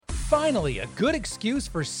Finally, a good excuse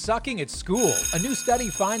for sucking at school. A new study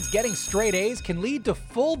finds getting straight A's can lead to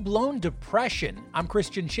full-blown depression. I'm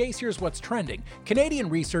Christian Chase, here's what's trending. Canadian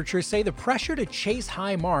researchers say the pressure to chase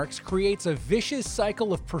high marks creates a vicious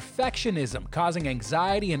cycle of perfectionism, causing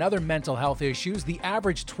anxiety and other mental health issues the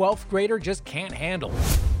average 12th grader just can't handle.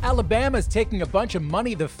 Alabama's taking a bunch of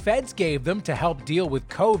money the feds gave them to help deal with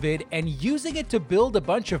COVID and using it to build a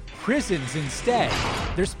bunch of prisons instead.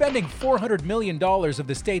 They're spending $400 million of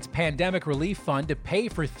the state's pandemic relief fund to pay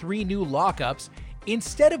for 3 new lockups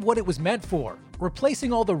instead of what it was meant for,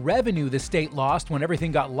 replacing all the revenue the state lost when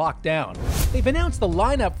everything got locked down. They've announced the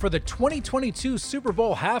lineup for the 2022 Super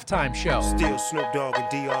Bowl halftime show. Still Snoop Dogg and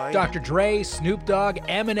D.I. Dr. Dre, Snoop Dogg,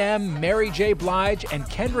 Eminem, Mary J. Blige, and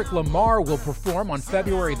Kendrick Lamar will perform on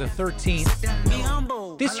February the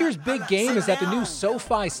 13th. This year's big game is at the new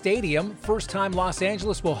SoFi Stadium. First time Los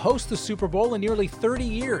Angeles will host the Super Bowl in nearly 30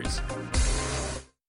 years.